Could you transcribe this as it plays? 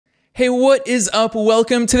Hey, what is up?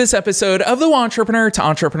 Welcome to this episode of the Entrepreneur to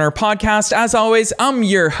Entrepreneur podcast. As always, I'm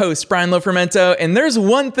your host, Brian Lofrumento, and there's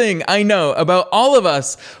one thing I know about all of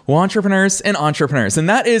us entrepreneurs, and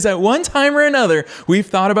that is at one time or another, we've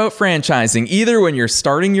thought about franchising. Either when you're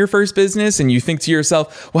starting your first business and you think to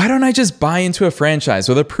yourself, why don't I just buy into a franchise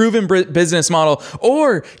with a proven business model?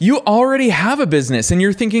 Or you already have a business and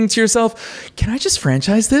you're thinking to yourself, can I just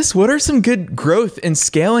franchise this? What are some good growth and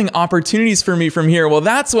scaling opportunities for me from here? Well,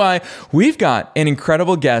 that's why we've got an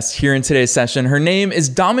incredible guest here in today's session. Her name is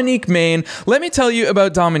Dominique Main. Let me tell you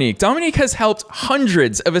about Dominique. Dominique has helped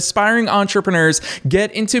hundreds of aspiring entrepreneurs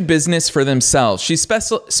get into business for themselves. She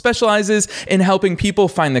specializes in helping people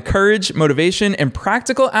find the courage, motivation, and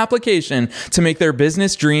practical application to make their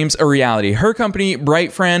business dreams a reality. Her company,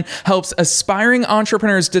 Bright Fran, helps aspiring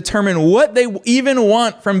entrepreneurs determine what they even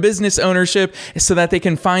want from business ownership so that they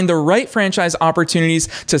can find the right franchise opportunities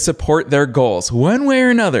to support their goals. One way or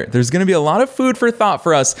another, there's going to be a lot of food for thought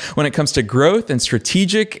for us when it comes to growth and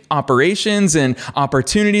strategic operations and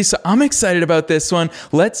opportunities. So I'm excited about this one.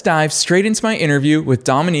 Let's dive straight into my interview with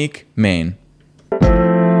Dominique Main.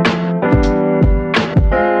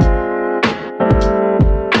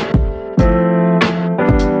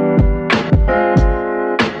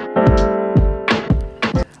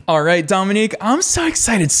 All right, Dominique, I'm so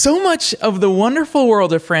excited. So much of the wonderful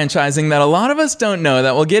world of franchising that a lot of us don't know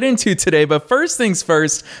that we'll get into today. But first things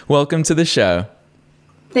first, welcome to the show.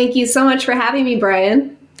 Thank you so much for having me,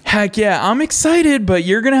 Brian. Heck yeah, I'm excited, but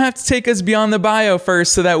you're going to have to take us beyond the bio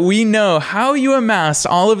first so that we know how you amassed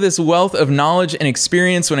all of this wealth of knowledge and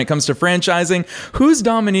experience when it comes to franchising. Who's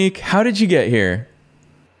Dominique? How did you get here?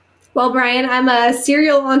 Well, Brian, I'm a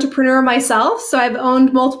serial entrepreneur myself, so I've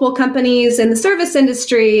owned multiple companies in the service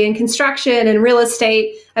industry and construction and real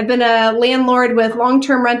estate. I've been a landlord with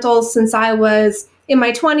long-term rentals since I was in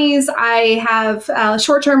my 20s. I have a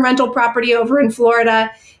short-term rental property over in Florida,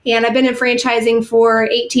 and I've been in franchising for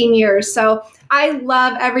 18 years. So I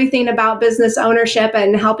love everything about business ownership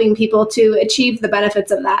and helping people to achieve the benefits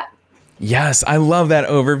of that. Yes, I love that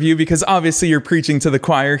overview because obviously you're preaching to the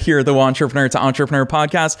choir here at the Entrepreneur to Entrepreneur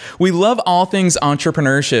podcast. We love all things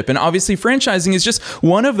entrepreneurship, and obviously franchising is just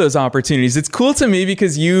one of those opportunities. It's cool to me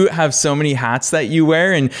because you have so many hats that you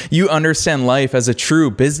wear and you understand life as a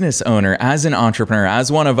true business owner, as an entrepreneur,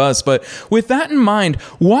 as one of us. But with that in mind,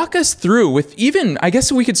 walk us through with even, I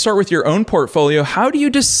guess we could start with your own portfolio. How do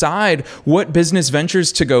you decide what business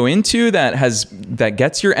ventures to go into that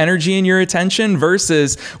gets your energy and your attention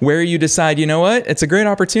versus where you decide, you know what, it's a great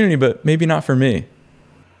opportunity, but maybe not for me?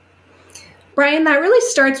 Brian, that really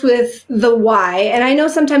starts with the why. And I know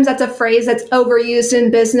sometimes that's a phrase that's overused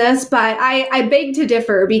in business, but I beg to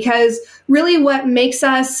differ because really what makes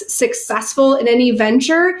us successful in any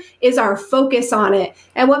venture is our focus on it.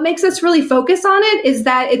 And what makes us really focus on it is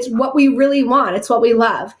that it's what we really want. It's what we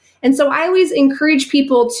love. And so I always encourage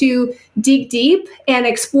people to dig deep and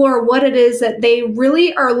explore what it is that they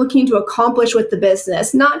really are looking to accomplish with the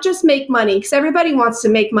business, not just make money, because everybody wants to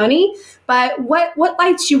make money, but what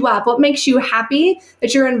lights you up, what makes you happy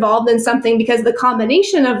that you're involved in something, because the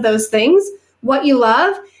combination of those things, what you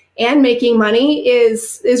love and making money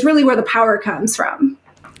is really where the power comes from.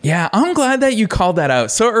 Yeah, I'm glad that you called that out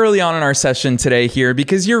so early on in our session today here,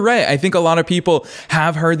 because you're right. I think a lot of people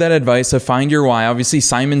have heard that advice of find your why. Obviously,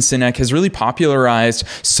 Simon Sinek has really popularized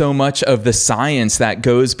so much of the science that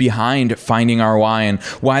goes behind finding our why and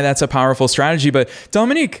why that's a powerful strategy. But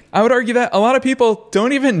Dominique, I would argue that a lot of people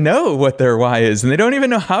don't even know what their why is, and they don't even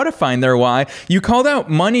know how to find their why. You called out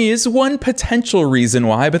money is one potential reason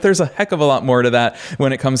why, but there's a heck of a lot more to that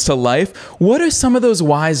when it comes to life. What do some of those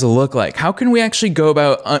whys look like? How can we actually go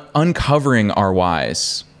about uncovering our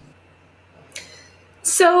whys?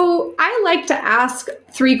 So I like to ask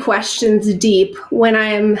 3 questions deep when I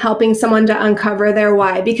am helping someone to uncover their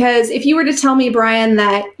why. Because if you were to tell me, Brian,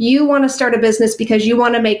 that you want to start a business because you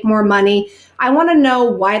want to make more money, I want to know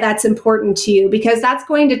why that's important to you, because that's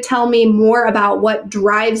going to tell me more about what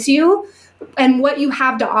drives you and what you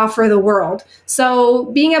have to offer the world. So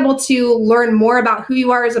being able to learn more about who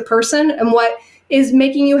you are as a person and what is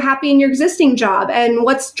making you happy in your existing job and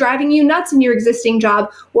what's driving you nuts in your existing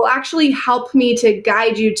job will actually help me to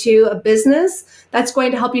guide you to a business that's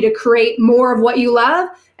going to help you to create more of what you love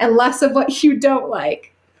and less of what you don't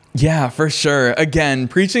like. Yeah, for sure. Again,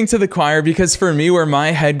 preaching to the choir, because for me, where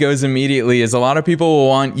my head goes immediately is a lot of people will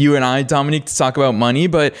want you and I, Dominique, to talk about money,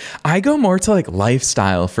 but I go more to like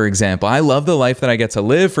lifestyle, for example. I love the life that I get to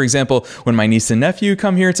live. For example, when my niece and nephew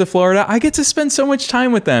come here to Florida, I get to spend so much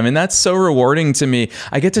time with them, and that's so rewarding to me.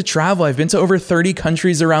 I get to travel. I've been to over 30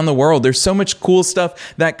 countries around the world. There's so much cool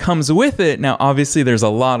stuff that comes with it. Now, obviously, there's a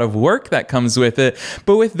lot of work that comes with it,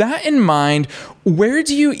 but with that in mind, where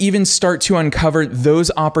do you even start to uncover those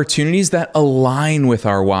opportunities that align with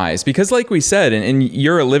our whys? Because like we said, and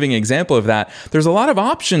you're a living example of that, there's a lot of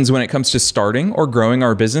options when it comes to starting or growing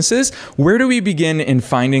our businesses. Where do we begin in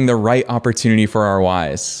finding the right opportunity for our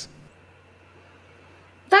whys?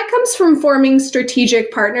 That comes from forming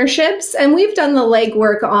strategic partnerships, and we've done the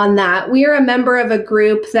legwork on that. We are a member of a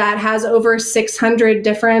group that has over 600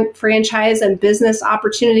 different franchise and business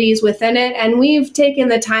opportunities within it, and we've taken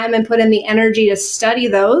the time and put in the energy to study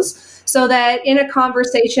those so that in a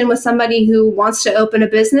conversation with somebody who wants to open a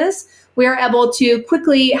business, we are able to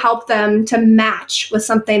quickly help them to match with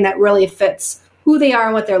something that really fits who they are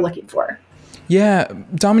and what they're looking for. Yeah,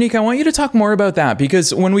 Dominique, I want you to talk more about that,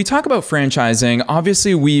 because when we talk about franchising,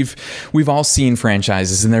 obviously we've all seen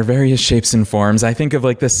franchises in their various shapes and forms. I think of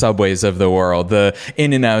like the Subways of the world, the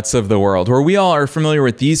In-N-Outs of the world, where we all are familiar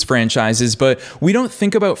with these franchises, but we don't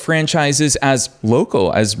think about franchises as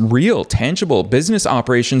local, as real, tangible business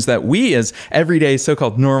operations that we as everyday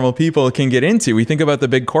so-called normal people can get into. We think about the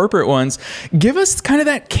big corporate ones. Give us kind of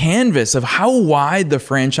that canvas of how wide the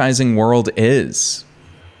franchising world is.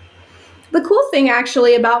 The cool thing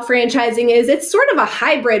actually about franchising is it's sort of a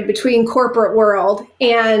hybrid between corporate world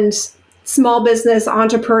and small business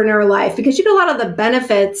entrepreneur life, because you get a lot of the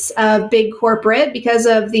benefits of big corporate because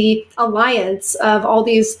of the alliance of all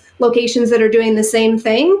these locations that are doing the same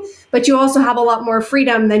thing, but you also have a lot more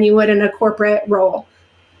freedom than you would in a corporate role.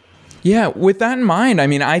 Yeah, with that in mind, I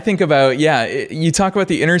mean, I think about, you talk about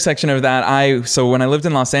the intersection of that. So when I lived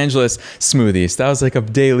in Los Angeles, smoothies, that was like a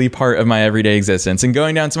daily part of my everyday existence. And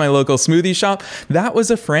going down to my local smoothie shop, that was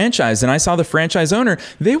a franchise. And I saw the franchise owner,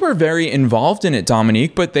 they were very involved in it,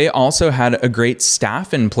 Dominique, but they also had a great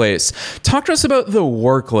staff in place. Talk to us about the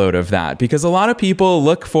workload of that, because a lot of people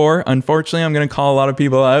look for, unfortunately, I'm going to call a lot of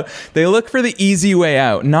people out, they look for the easy way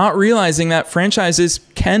out, not realizing that franchises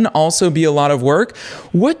can also be a lot of work.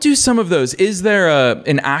 What do some of those? Is there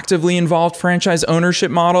an actively involved franchise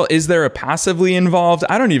ownership model? Is there a passively involved?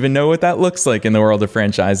 I don't even know what that looks like in the world of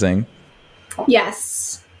franchising.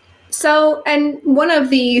 Yes. So, and one of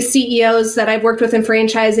the CEOs that I've worked with in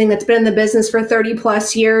franchising that's been in the business for 30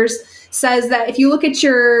 plus years says that if you look at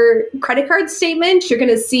your credit card statement, you're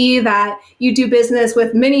going to see that you do business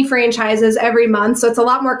with many franchises every month. So it's a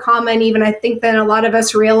lot more common, even I think, than a lot of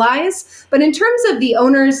us realize. But in terms of the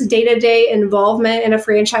owner's day-to-day involvement in a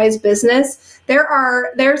franchise business,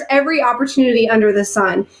 there's every opportunity under the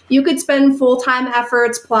sun. You could spend full-time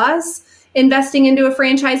efforts plus investing into a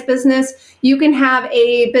franchise business. You can have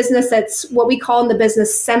a business that's what we call in the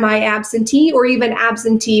business semi-absentee or even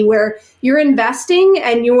absentee, where you're investing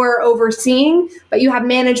and you're overseeing, but you have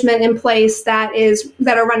management in place that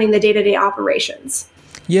are running the day-to-day operations.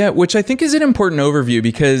 Yeah, which I think is an important overview,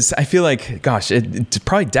 because I feel like, gosh, it's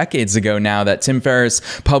probably decades ago now that Tim Ferriss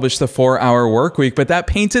published the 4-Hour Work Week, but that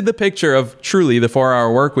painted the picture of truly the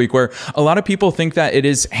 4-Hour Work Week, where a lot of people think that it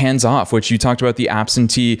is hands-off, which you talked about, the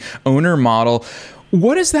absentee owner model.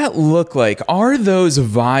 What does that look like? Are those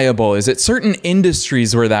viable? Is it certain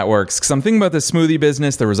industries where that works? Because I'm thinking about the smoothie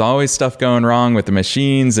business. There was always stuff going wrong with the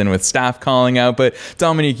machines and with staff calling out. But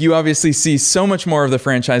Dominique, you obviously see so much more of the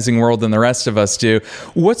franchising world than the rest of us do.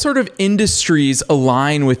 What sort of industries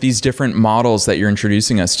align with these different models that you're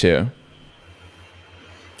introducing us to?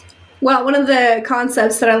 Well, one of the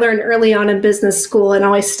concepts that I learned early on in business school and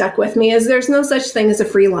always stuck with me is there's no such thing as a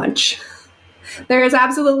free lunch. There is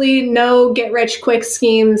absolutely no get-rich-quick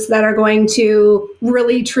schemes that are going to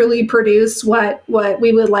really, truly produce what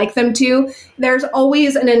we would like them to. There's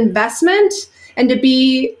always an investment, and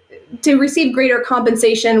to receive greater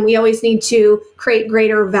compensation, we always need to create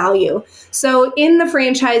greater value. So in the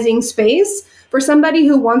franchising space, for somebody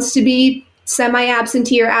who wants to be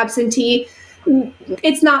semi-absentee or absentee,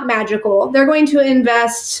 it's not magical. They're going to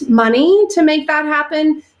invest money to make that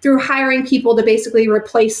happen through hiring people to basically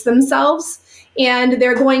replace themselves. And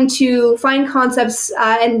they're going to find concepts,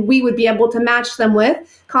 and we would be able to match them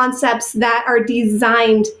with concepts that are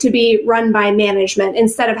designed to be run by management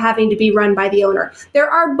instead of having to be run by the owner. There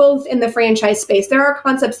are both in the franchise space. There are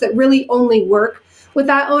concepts that really only work with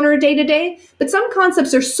that owner day to day, but some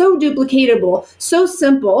concepts are so duplicatable, so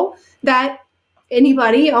simple that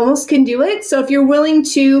anybody almost can do it. So if you're willing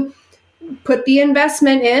to put the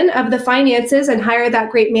investment in of the finances and hire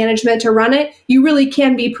that great management to run it, you really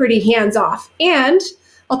can be pretty hands off. And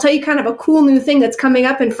I'll tell you kind of a cool new thing that's coming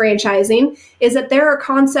up in franchising is that there are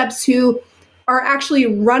concepts who are actually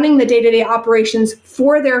running the day-to-day operations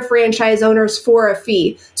for their franchise owners for a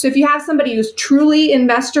fee. So if you have somebody who's truly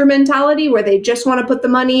investor mentality where they just want to put the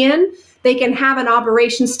money in, they can have an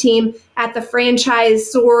operations team at the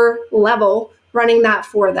franchisor level running that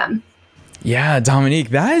for them. Yeah, Dominique,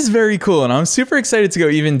 that is very cool. And I'm super excited to go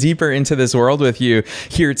even deeper into this world with you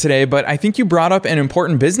here today. But I think you brought up an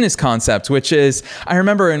important business concept, which is, I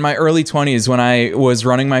remember in my early 20s when I was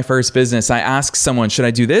running my first business, I asked someone, should I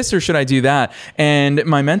do this or should I do that? And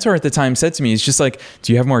my mentor at the time said to me, he's just like,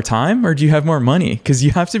 do you have more time or do you have more money? Because you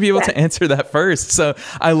have to be able to answer that first. So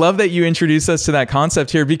I love that you introduced us to that concept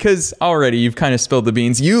here, because already you've kind of spilled the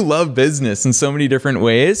beans. You love business in so many different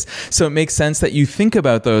ways. So it makes sense that you think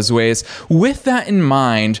about those ways. With that in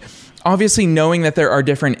mind, obviously knowing that there are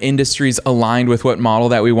different industries aligned with what model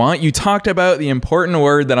that we want, you talked about the important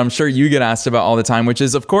word that I'm sure you get asked about all the time, which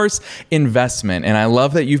is, of course, investment. And I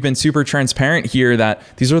love that you've been super transparent here that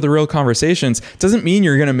these are the real conversations. Doesn't mean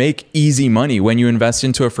you're going to make easy money when you invest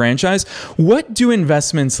into a franchise. What do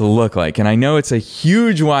investments look like? And I know it's a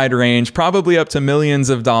huge wide range, probably up to millions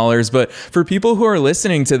of dollars. But for people who are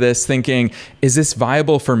listening to this thinking, is this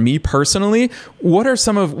viable for me personally? What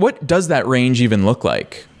does that range even look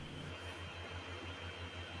like?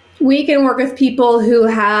 We can work with people who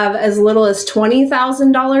have as little as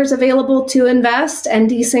 $20,000 available to invest and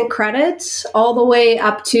decent credit, all the way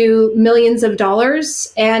up to millions of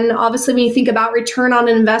dollars. And obviously, when you think about return on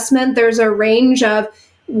investment, there's a range of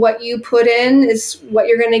what you put in is what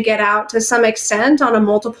you're going to get out to some extent on a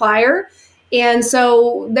multiplier. And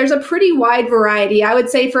so there's a pretty wide variety. I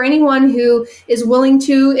would say for anyone who is willing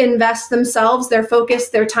to invest themselves, their focus,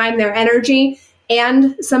 their time, their energy,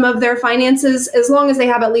 and some of their finances, as long as they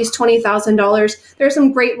have at least $20,000. There's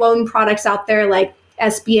some great loan products out there like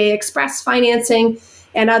SBA Express financing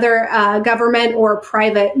and other government or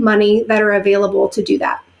private money that are available to do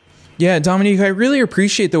that. Yeah, Dominique, I really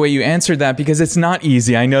appreciate the way you answered that, because it's not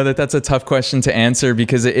easy. I know that that's a tough question to answer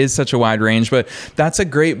because it is such a wide range, but that's a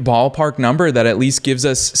great ballpark number that at least gives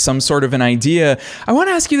us some sort of an idea. I want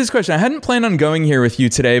to ask you this question. I hadn't planned on going here with you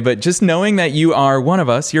today, but just knowing that you are one of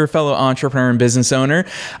us, you're a fellow entrepreneur and business owner,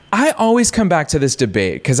 I always come back to this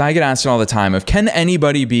debate because I get asked it all the time of, can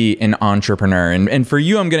anybody be an entrepreneur? And for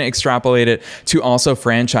you, I'm going to extrapolate it to also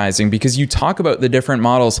franchising, because you talk about the different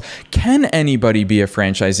models. Can anybody be a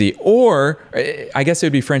franchisee? Or I guess it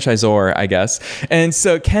would be franchisor, I guess. And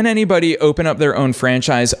so can anybody open up their own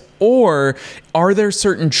franchise, or are there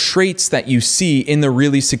certain traits that you see in the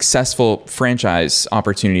really successful franchise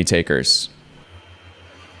opportunity takers?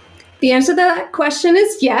 The answer to that question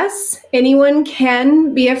is yes. Anyone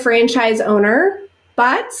can be a franchise owner,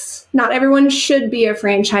 but not everyone should be a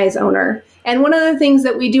franchise owner. And one of the things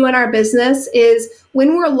that we do in our business is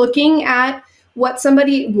when we're looking at what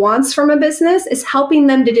somebody wants from a business is helping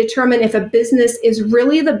them to determine if a business is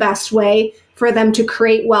really the best way for them to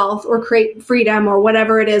create wealth or create freedom or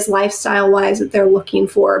whatever it is lifestyle-wise that they're looking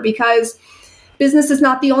for, because business is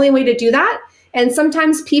not the only way to do that. And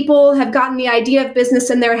sometimes people have gotten the idea of business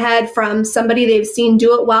in their head from somebody they've seen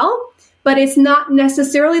do it well, but it's not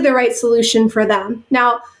necessarily the right solution for them.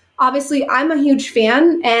 Now, obviously, I'm a huge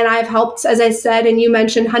fan, and I've helped, as I said, and you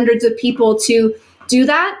mentioned, hundreds of people to do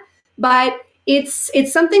that, but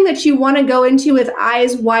it's something that you want to go into with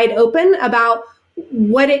eyes wide open about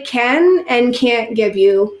what it can and can't give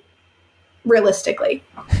you realistically.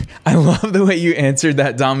 I love the way you answered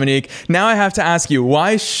that, Dominique. Now I have to ask you,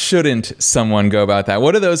 why shouldn't someone go about that?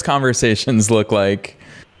 What do those conversations look like?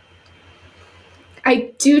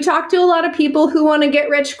 I do talk to a lot of people who want to get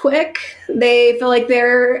rich quick. They feel like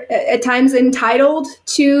they're at times entitled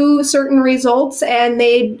to certain results, and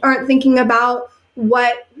they aren't thinking about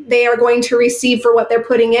what they are going to receive for what they're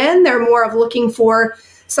putting in. They're more of looking for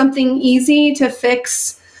something easy to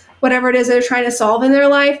fix whatever it is they're trying to solve in their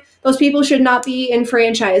life. Those people should not be in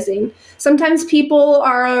franchising. Sometimes people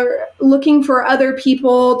are looking for other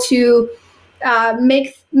people to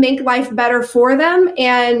make life better for them,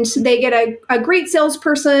 and they get a great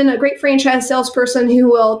salesperson, a great franchise salesperson who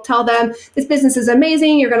will tell them, this business is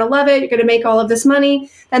amazing, you're going to love it, you're going to make all of this money.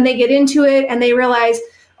 Then they get into it and they realize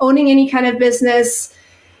owning any kind of business,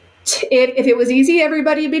 if it was easy,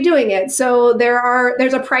 everybody would be doing it. So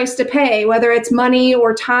there's a price to pay, whether it's money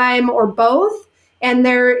or time or both. And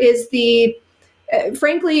there is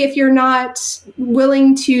frankly, if you're not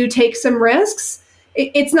willing to take some risks,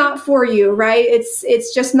 it's not for you, right?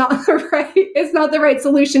 It's just not the right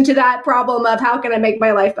solution to that problem of how can I make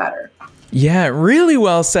my life better. Yeah, really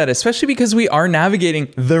well said, especially because we are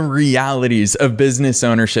navigating the realities of business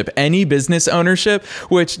ownership, any business ownership,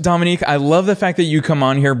 which, Dominique, I love the fact that you come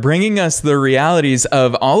on here bringing us the realities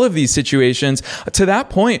of all of these situations. To that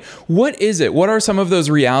point, what is it? What are some of those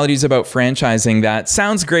realities about franchising that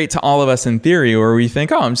sounds great to all of us in theory, where we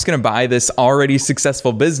think, oh, I'm just going to buy this already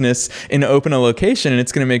successful business and open a location and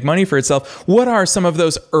it's going to make money for itself? What are some of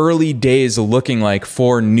those early days looking like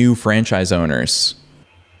for new franchise owners?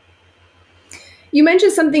 You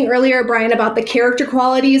mentioned something earlier, Brian, about the character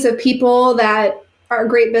qualities of people that are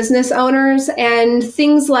great business owners, and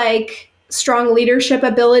things like strong leadership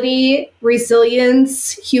ability,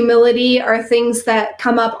 resilience, humility are things that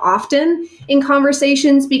come up often in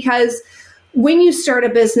conversations, because when you start a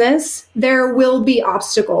business, there will be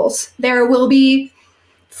obstacles. There will be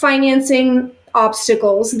financing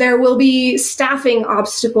obstacles. There will be staffing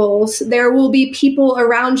obstacles. There will be people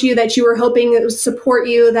around you that you were hoping that would support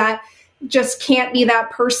you that just can't be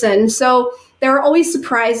that person. So there are always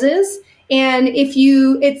surprises. And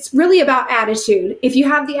it's really about attitude. If you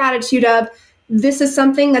have the attitude of, this is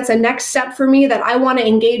something that's a next step for me that I want to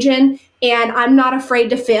engage in, and I'm not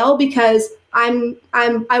afraid to fail because I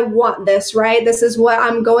want this, right? This is what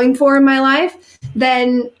I'm going for in my life.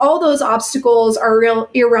 Then all those obstacles are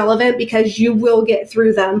irrelevant, because you will get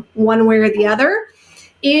through them one way or the other.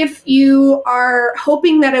 If you are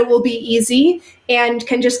hoping that it will be easy and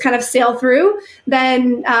can just kind of sail through,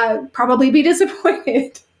 then probably be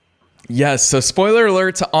disappointed. Yes. So spoiler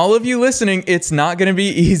alert to all of you listening, it's not going to be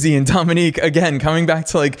easy. And Dominique, again, coming back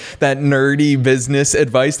to like that nerdy business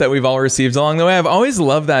advice that we've all received along the way, I've always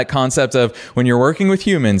loved that concept of when you're working with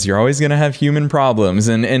humans, you're always going to have human problems.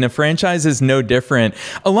 And a franchise is no different.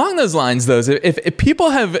 Along those lines, though, if people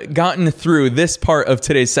have gotten through this part of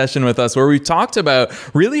today's session with us, where we've talked about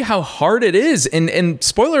really how hard it is, and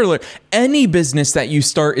spoiler alert, any business that you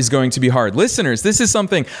start is going to be hard. Listeners, this is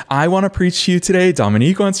something I want to preach to you today.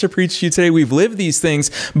 Dominique wants to preach to you today. We've lived these things,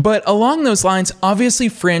 but along those lines, obviously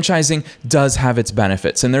franchising does have its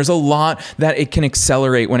benefits, and there's a lot that it can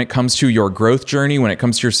accelerate when it comes to your growth journey, when it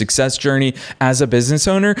comes to your success journey as a business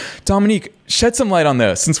owner. Dominique, shed some light on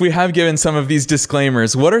those. Since we have given some of these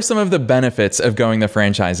disclaimers, what are some of the benefits of going the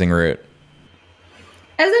franchising route?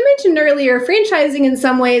 As I mentioned earlier, franchising in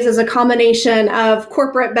some ways is a combination of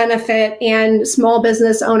corporate benefit and small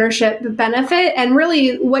business ownership benefit. And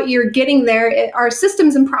really what you're getting there are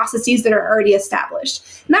systems and processes that are already established.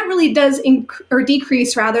 And that really does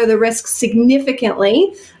decrease the risk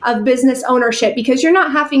significantly of business ownership, because you're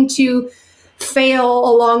not having to fail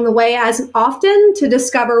along the way as often to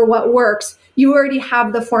discover what works. You already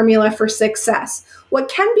have the formula for success. What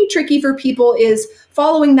can be tricky for people is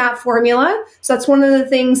following that formula. So that's one of the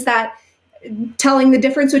things that telling the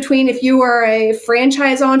difference between if you are a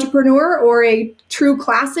franchise entrepreneur or a true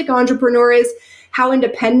classic entrepreneur is how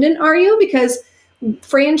independent are you? Because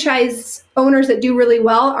franchise owners that do really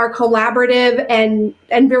well are collaborative and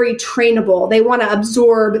very trainable. They want to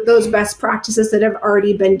absorb those best practices that have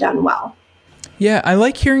already been done well. Yeah, I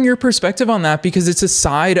like hearing your perspective on that, because it's a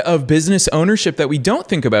side of business ownership that we don't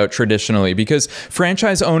think about traditionally, because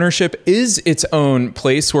franchise ownership is its own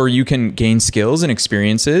place where you can gain skills and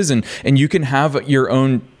experiences, and you can have your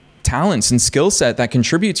own talents and skill set that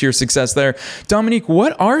contribute to your success there. Dominique,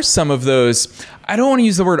 what are some of those, I don't want to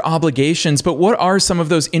use the word obligations, but what are some of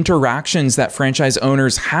those interactions that franchise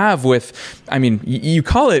owners have with, I mean, you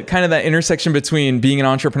call it kind of that intersection between being an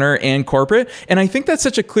entrepreneur and corporate. And I think that's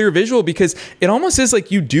such a clear visual, because it almost is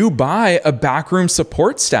like you do buy a backroom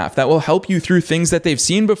support staff that will help you through things that they've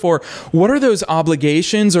seen before. What are those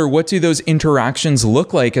obligations, or what do those interactions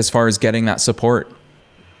look like as far as getting that support?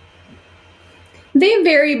 They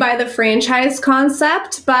vary by the franchise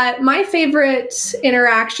concept, but my favorite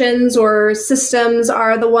interactions or systems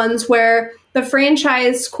are the ones where the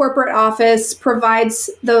franchise corporate office provides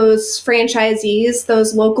those franchisees,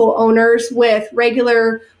 those local owners, with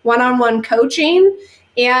regular one-on-one coaching,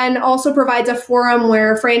 and also provides a forum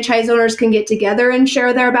where franchise owners can get together and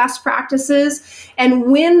share their best practices.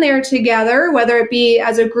 And when they're together, whether it be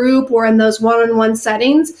as a group or in those one-on-one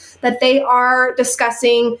settings, that they are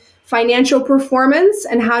discussing financial performance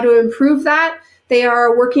and how to improve that. They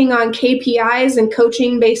are working on KPIs and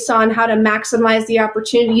coaching based on how to maximize the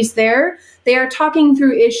opportunities there. They are talking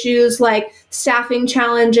through issues like staffing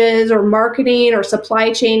challenges or marketing or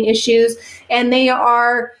supply chain issues, and they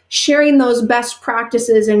are sharing those best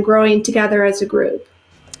practices and growing together as a group.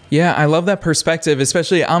 Yeah, I love that perspective,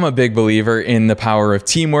 especially I'm a big believer in the power of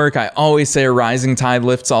teamwork. I always say a rising tide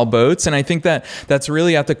lifts all boats. And I think that that's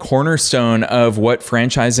really at the cornerstone of what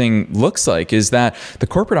franchising looks like, is that the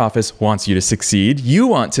corporate office wants you to succeed, you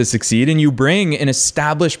want to succeed, and you bring an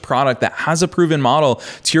established product that has a proven model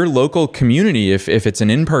to your local community, if it's an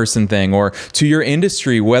in-person thing, or to your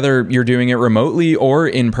industry, whether you're doing it remotely or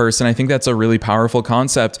in person. I think that's a really powerful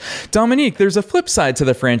concept. Dominique, there's a flip side to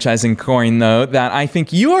the franchising coin, though, that I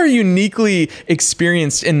think you are uniquely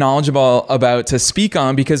experienced and knowledgeable about to speak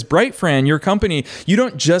on, because BrightFran, your company, you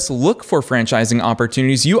don't just look for franchising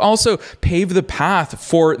opportunities, you also pave the path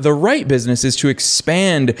for the right businesses to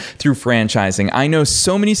expand through franchising. I know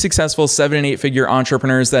so many successful 7 and 8 figure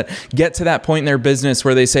entrepreneurs that get to that point in their business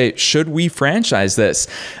where they say, should we franchise this?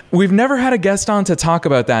 We've never had a guest on to talk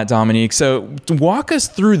about that, Dominique. So walk us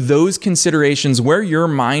through those considerations, where your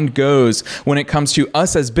mind goes when it comes to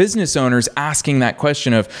us as business owners asking that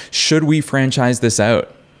question of, should we franchise this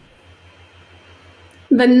out?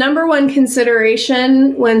 The number one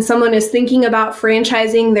consideration when someone is thinking about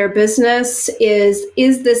franchising their business is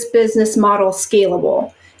this business model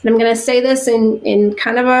scalable? And I'm going to say this in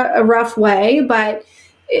kind of a rough way, but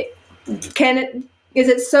is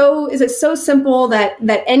it so simple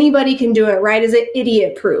that anybody can do it, right? Is it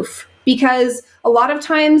idiot proof? Because a lot of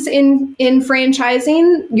times in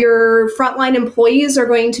franchising, your frontline employees are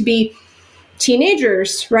going to be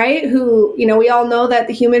teenagers, right? Who, we all know that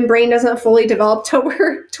the human brain doesn't fully develop till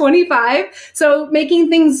we're 25. So making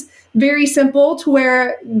things very simple to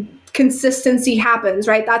where consistency happens,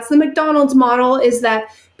 right? That's the McDonald's model, is that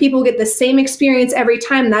people get the same experience every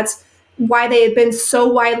time. That's why they have been so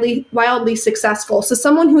wildly successful. So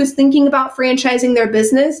someone who is thinking about franchising their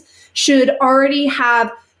business should already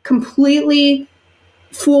have completely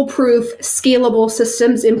foolproof, scalable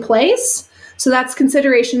systems in place. So that's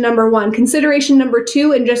consideration number one. Consideration number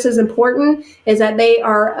two, and just as important, is that they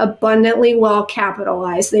are abundantly well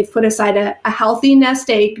capitalized. They've put aside a healthy nest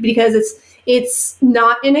egg, because it's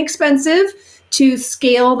not inexpensive to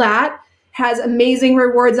scale that. Has amazing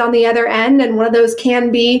rewards on the other end, and one of those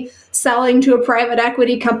can be selling to a private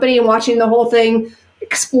equity company and watching the whole thing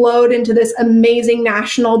explode into this amazing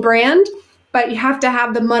national brand. But you have to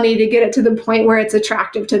have the money to get it to the point where it's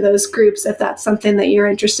attractive to those groups, if that's something that you're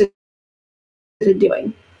interested in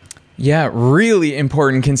doing. Yeah, really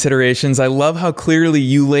important considerations. I love how clearly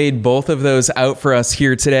you laid both of those out for us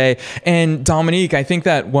here today. And Dominique, I think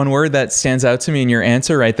that one word that stands out to me in your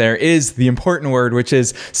answer right there is the important word, which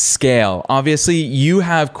is scale. Obviously, you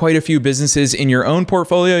have quite a few businesses in your own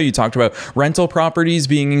portfolio. You talked about rental properties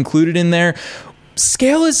being included in there.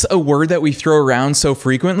 Scale is a word that we throw around so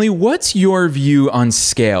frequently. What's your view on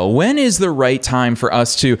scale? When is the right time for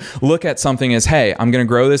us to look at something as, hey, I'm going to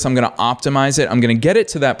grow this, I'm going to optimize it, I'm going to get it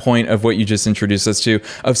to that point of what you just introduced us to,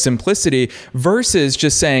 of simplicity, versus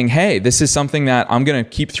just saying, hey, this is something that I'm going to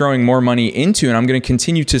keep throwing more money into, and I'm going to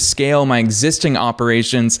continue to scale my existing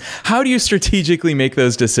operations. How do you strategically make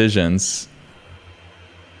those decisions?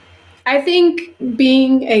 I think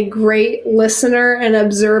being a great listener and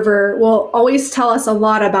observer will always tell us a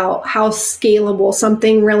lot about how scalable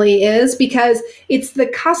something really is, because it's the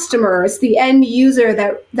customer, it's the end user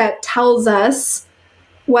that tells us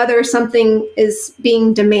whether something is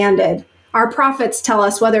being demanded. Our profits tell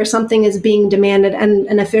us whether something is being demanded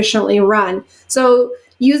and efficiently run. So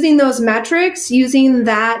using those metrics, using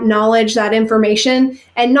that knowledge, that information,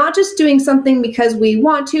 and not just doing something because we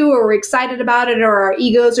want to, or we're excited about it, or our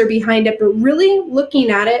egos are behind it, but really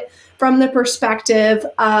looking at it from the perspective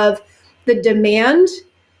of the demand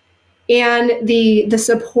and the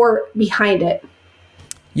support behind it.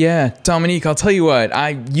 Yeah, Dominique, I'll tell you what,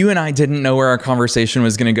 you and I didn't know where our conversation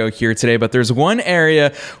was going to go here today, but there's one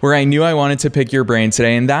area where I knew I wanted to pick your brain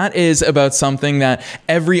today, and that is about something that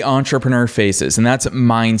every entrepreneur faces, and that's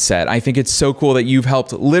mindset. I think it's so cool that you've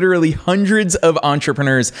helped literally hundreds of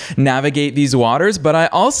entrepreneurs navigate these waters, but I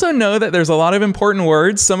also know that there's a lot of important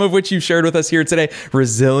words, some of which you've shared with us here today: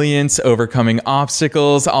 resilience, overcoming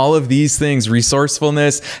obstacles, all of these things,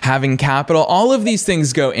 resourcefulness, having capital, all of these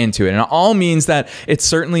things go into it, and it all means that it's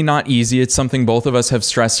certainly not easy. It's something both of us have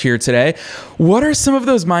stressed here today. What are some of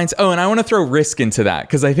those minds? Oh, and I want to throw risk into that,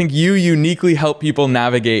 because I think you uniquely help people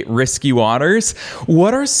navigate risky waters.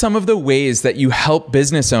 What are some of the ways that you help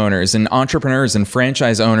business owners and entrepreneurs and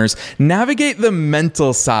franchise owners navigate the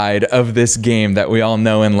mental side of this game that we all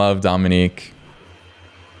know and love, Dominique?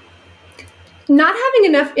 Not having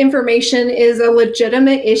enough information is a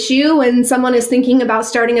legitimate issue when someone is thinking about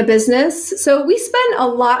starting a business. So we spend a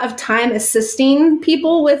lot of time assisting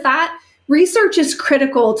people with that. Research is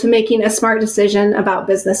critical to making a smart decision about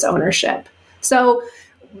business ownership. So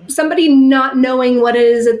somebody not knowing what it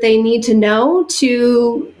is that they need to know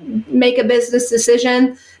to make a business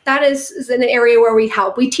decision, that is an area where we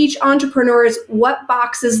help. We teach entrepreneurs what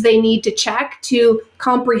boxes they need to check to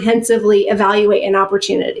comprehensively evaluate an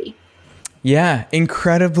opportunity. Yeah,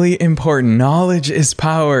 incredibly important. Knowledge is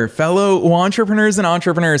power. Fellow entrepreneurs and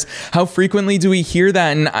entrepreneurs, how frequently do we hear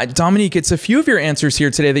that? And Dominique, it's a few of your answers here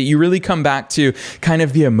today that you really come back to kind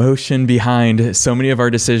of the emotion behind so many of our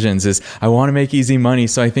decisions is, I want to make easy money,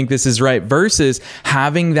 so I think this is right, versus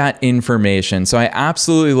having that information. So I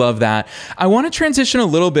absolutely love that. I want to transition a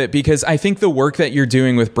little bit because I think the work that you're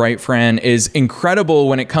doing with BrightFran is incredible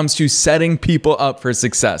when it comes to setting people up for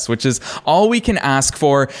success, which is all we can ask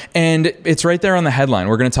for. And it's right there on the headline.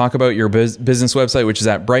 We're going to talk about your business website, which is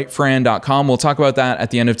at brightfran.com. We'll talk about that at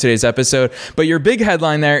the end of today's episode. But your big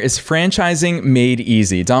headline there is franchising made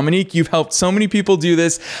easy. Dominique, you've helped so many people do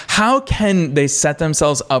this. How can they set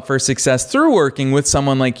themselves up for success through working with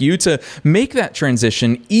someone like you to make that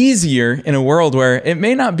transition easier in a world where it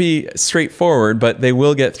may not be straightforward, but they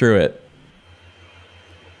will get through it?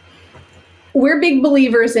 We're big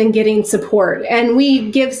believers in getting support, and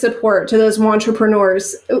we give support to those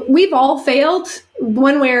entrepreneurs. We've all failed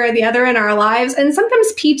one way or the other in our lives, and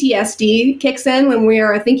sometimes PTSD kicks in when we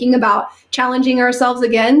are thinking about challenging ourselves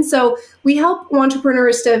again. So we help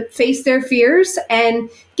entrepreneurs to face their fears and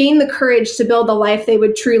gain the courage to build the life they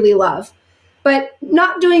would truly love. But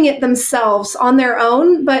not doing it themselves on their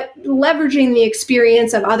own, but leveraging the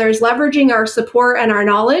experience of others, leveraging our support and our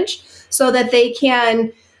knowledge so that they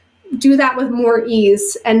can do that with more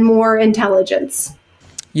ease and more intelligence.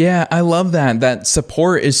 Yeah, I love that. That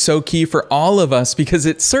support is so key for all of us because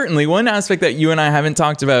it's certainly one aspect that you and I haven't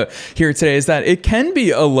talked about here today is that it can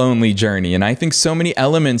be a lonely journey. And I think so many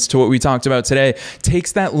elements to what we talked about today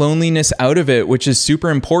takes that loneliness out of it, which is super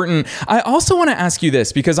important. I also want to ask you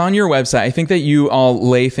this because on your website, I think that you all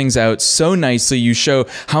lay things out so nicely. You show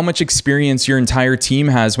how much experience your entire team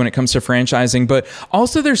has when it comes to franchising, but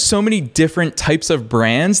also there's so many different types of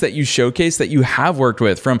brands that you showcase that you have worked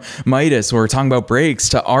with, from Midas, where we're talking about brakes,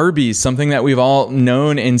 to Arby's, something that we've all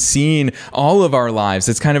known and seen all of our lives.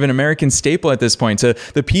 It's kind of an American staple at this point, to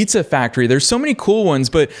the Pizza Factory. There's so many cool ones,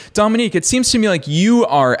 but Dominique, it seems to me like you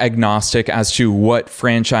are agnostic as to what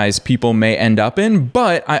franchise people may end up in,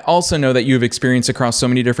 but I also know that you have experience across so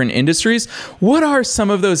many different industries. What are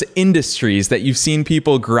some of those industries that you've seen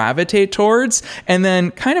people gravitate towards? And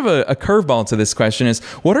then kind of a curveball to this question is,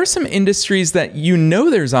 what are some industries that you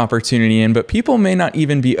know there's opportunity in, but people may not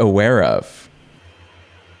even be aware of?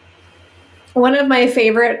 One of my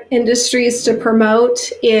favorite industries to promote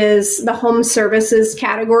is the home services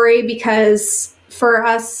category, because for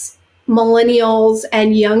us millennials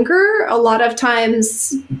and younger, a lot of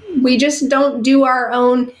times we just don't do our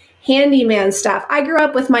own handyman stuff. I grew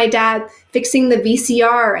up with my dad fixing the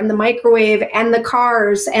VCR and the microwave and the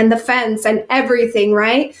cars and the fence and everything,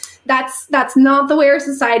 right? That's not the way our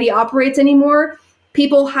society operates anymore.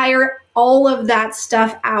 People hire all of that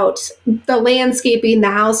stuff out, the landscaping,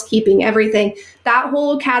 the housekeeping, everything. That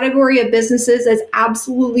whole category of businesses is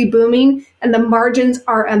absolutely booming, and the margins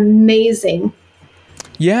are amazing.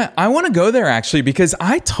 Yeah, I want to go there actually, because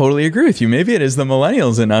I totally agree with you. Maybe it is the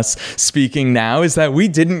millennials in us speaking now, is that we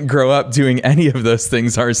didn't grow up doing any of those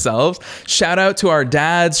things ourselves. Shout out to our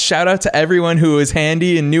dads. Shout out to everyone who was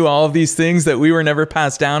handy and knew all of these things that we were never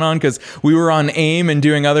passed down on because we were on AIM and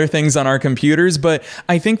doing other things on our computers. But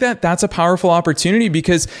I think that that's a powerful opportunity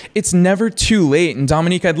because it's never too late. And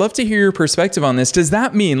Dominique, I'd love to hear your perspective on this. Does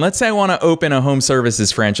that mean, let's say I want to open a home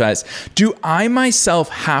services franchise. Do I myself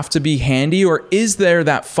have to be handy, or is there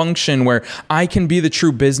that function where I can be the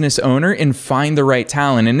true business owner and find the right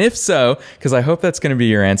talent? And if so, because I hope that's going to be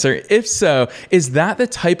your answer, if so, is that the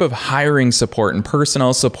type of hiring support and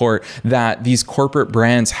personnel support that these corporate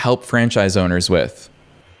brands help franchise owners with?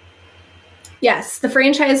 Yes, the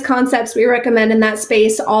franchise concepts we recommend in that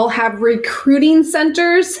space all have recruiting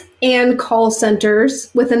centers and call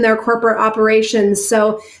centers within their corporate operations.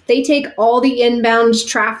 So they take all the inbound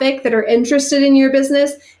traffic that are interested in your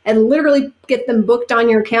business and literally get them booked on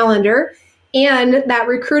your calendar. And that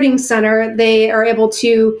recruiting center, they are able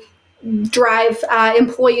to drive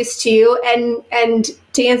employees to you. And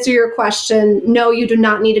to answer your question, no, you do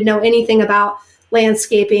not need to know anything about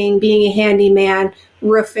landscaping, being a handyman,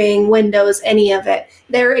 roofing, windows, any of it.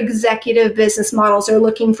 Their executive business models are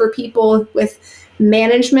looking for people with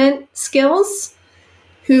management skills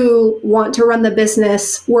who want to run the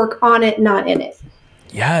business, work on it, not in it.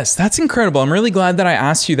 Yes, that's incredible. I'm really glad that I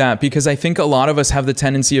asked you that, because I think a lot of us have the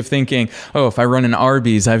tendency of thinking, oh, if I run an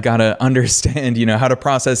Arby's, I've got to understand, how to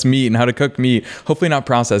process meat and how to cook meat. Hopefully not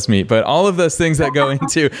processed meat, but all of those things that go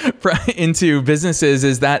into businesses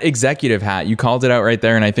is that executive hat. You called it out right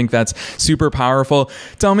there, and I think that's super powerful.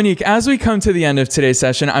 Dominique, as we come to the end of today's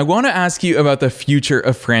session, I want to ask you about the future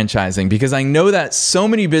of franchising, because I know that so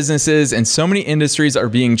many businesses and so many industries are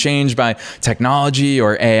being changed by technology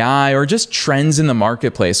or AI or just trends in the marketplace.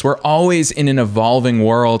 We're always in an evolving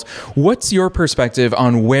world. What's your perspective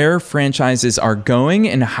on where franchises are going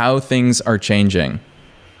and how things are changing?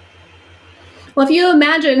 Well, if you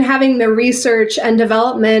imagine having the research and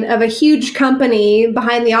development of a huge company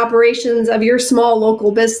behind the operations of your small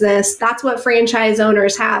local business, that's what franchise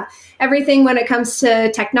owners have. Everything when it comes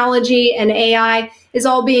to technology and AI is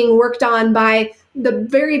all being worked on by the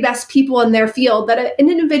very best people in their field that an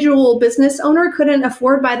individual business owner couldn't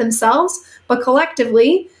afford by themselves, but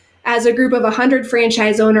collectively, as a group of 100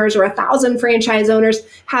 franchise owners or 1,000 franchise owners,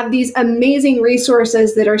 have these amazing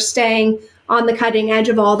resources that are staying on the cutting edge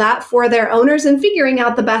of all that for their owners and figuring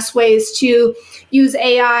out the best ways to use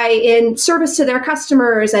AI in service to their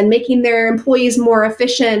customers and making their employees more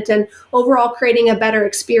efficient and overall creating a better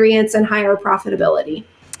experience and higher profitability.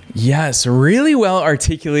 Yes, really well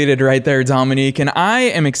articulated right there, Dominique. And I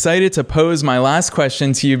am excited to pose my last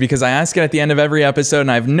question to you, because I ask it at the end of every episode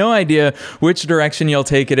and I have no idea which direction you'll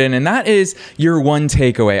take it in. And that is your one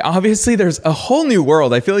takeaway. Obviously, there's a whole new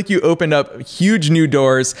world. I feel like you opened up huge new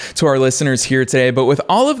doors to our listeners here today. But with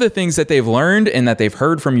all of the things that they've learned and that they've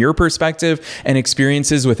heard from your perspective and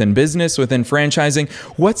experiences within business, within franchising,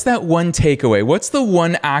 what's that one takeaway? What's the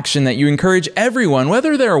one action that you encourage everyone,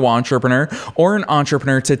 whether they're a entrepreneur or an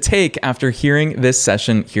entrepreneur, to take after hearing this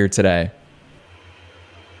session here today?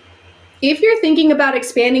 If you're thinking about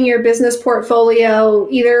expanding your business portfolio,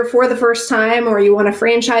 either for the first time or you want to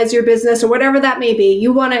franchise your business or whatever that may be,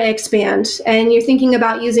 you want to expand and you're thinking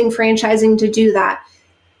about using franchising to do that,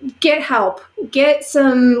 get help, get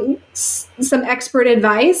some expert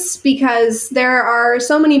advice, because there are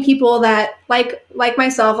so many people that like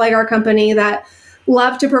myself, like our company, that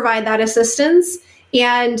love to provide that assistance.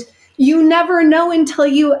 And you never know until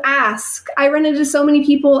you ask. I run into so many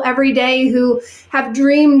people every day who have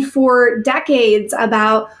dreamed for decades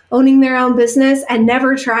about owning their own business and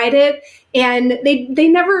never tried it. And they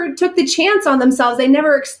never took the chance on themselves. They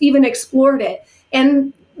never even explored it.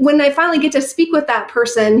 And when I finally get to speak with that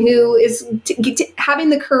person who is having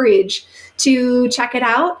the courage to check it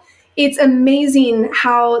out, it's amazing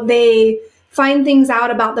how they find things out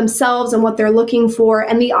about themselves and what they're looking for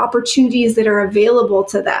and the opportunities that are available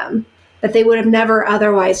to them that they would have never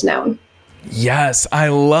otherwise known. Yes, I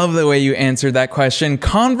love the way you answered that question.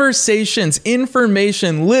 Conversations,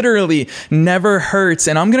 information literally never hurts.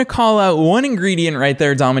 And I'm going to call out one ingredient right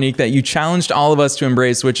there, Dominique, that you challenged all of us to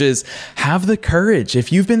embrace, which is have the courage.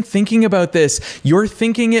 If you've been thinking about this, you're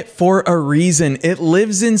thinking it for a reason. It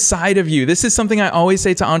lives inside of you. This is something I always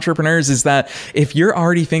say to entrepreneurs, is that if you're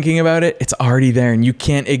already thinking about it, it's already there and you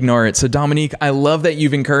can't ignore it. So Dominique, I love that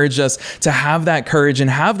you've encouraged us to have that courage and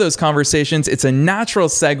have those conversations. It's a natural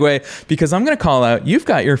segue, because I'm going to call out, you've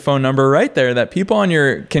got your phone number right there that people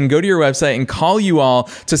can go to your website and call you all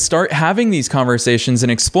to start having these conversations and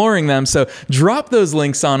exploring them. So drop those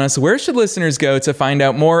links on us. Where should listeners go to find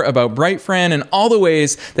out more about BrightFran and all the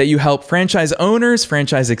ways that you help franchise owners,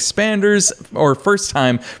 franchise expanders, or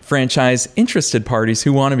first-time franchise interested parties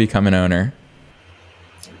who want to become an owner?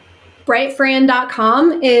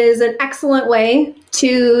 BrightFran.com is an excellent way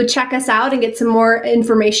to check us out and get some more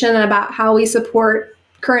information about how we support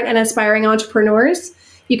current and aspiring entrepreneurs.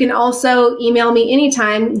 You can also email me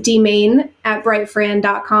anytime,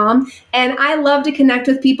 dmain@brightfran.com. And I love to connect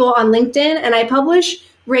with people on LinkedIn, and I publish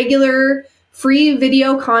regular free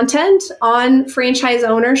video content on franchise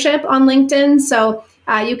ownership on LinkedIn. So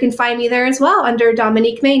you can find me there as well under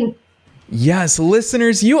Dominique Main. Yes,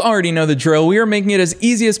 listeners, you already know the drill. We are making it as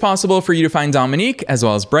easy as possible for you to find Dominique as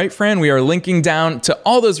well as BrightFran. We are linking down to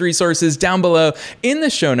all those resources down below in the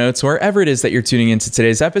show notes, wherever it is that you're tuning into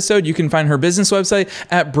today's episode. You can find her business website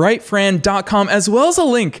at brightfran.com, as well as a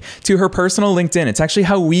link to her personal LinkedIn. It's actually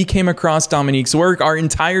how we came across Dominique's work. Our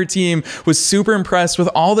entire team was super impressed with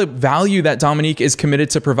all the value that Dominique is committed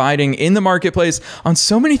to providing in the marketplace on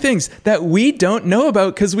so many things that we don't know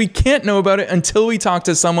about, because we can't know about it until we talk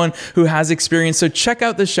to someone who has experience. So check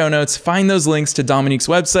out the show notes, find those links to Dominique's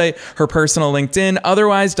website, her personal LinkedIn.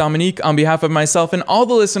 Otherwise, Dominique, on behalf of myself and all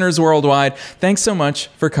the listeners worldwide, thanks so much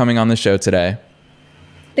for coming on the show today.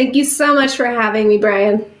 Thank you so much for having me,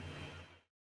 Brian.